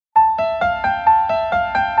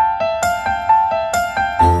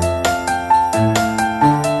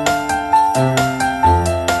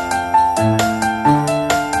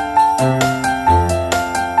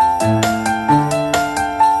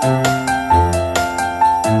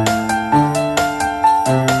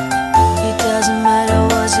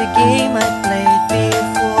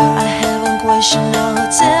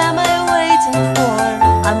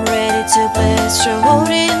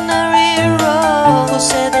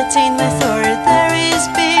entertain my thought. There is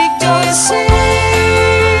big days.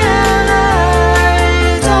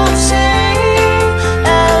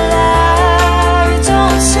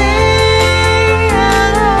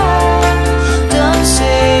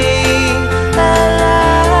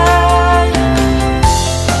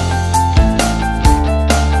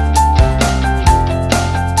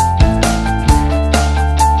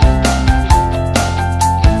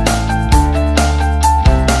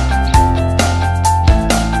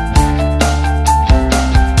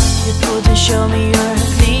 Show me you're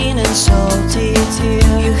clean and salty too.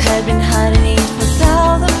 You had been hiding it for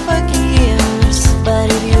 1,000 fucking years. But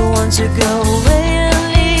if you want to go away and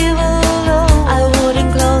leave alone, I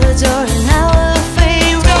wouldn't close the door and I will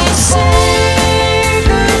fade. Don't say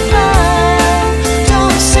goodbye.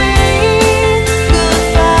 Don't say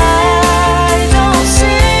goodbye. Don't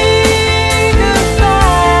say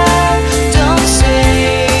goodbye. Don't say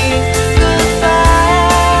goodbye.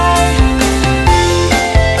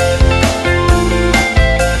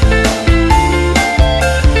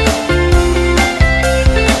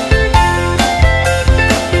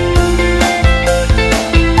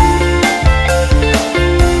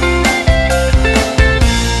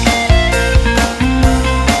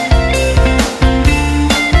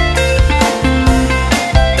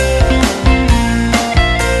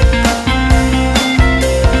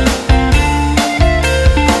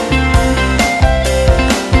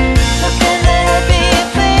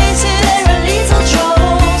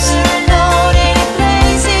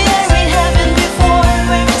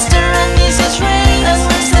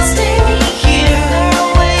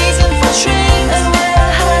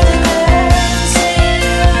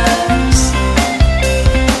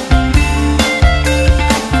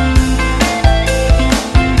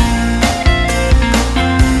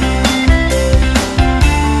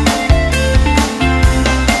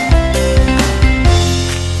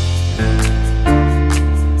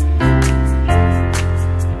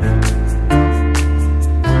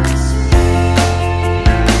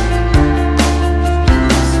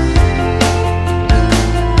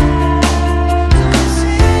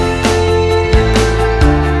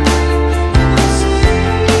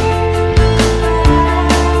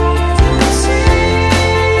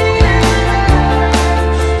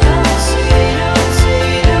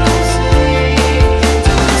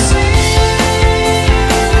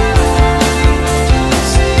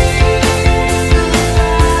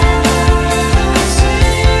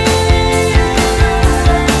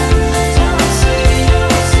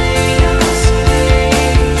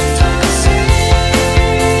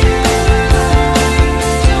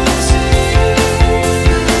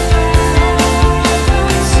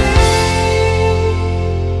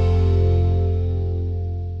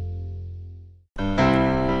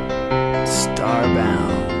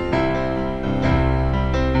 Starbound,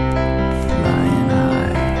 flying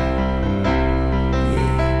high,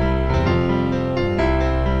 yeah.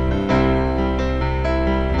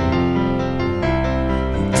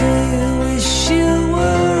 Do you wish you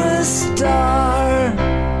were a star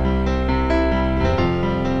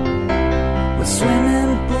with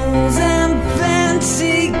swimming pools and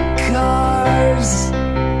fancy cars?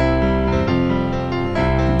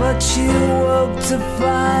 But you woke to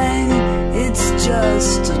find it's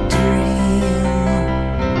just a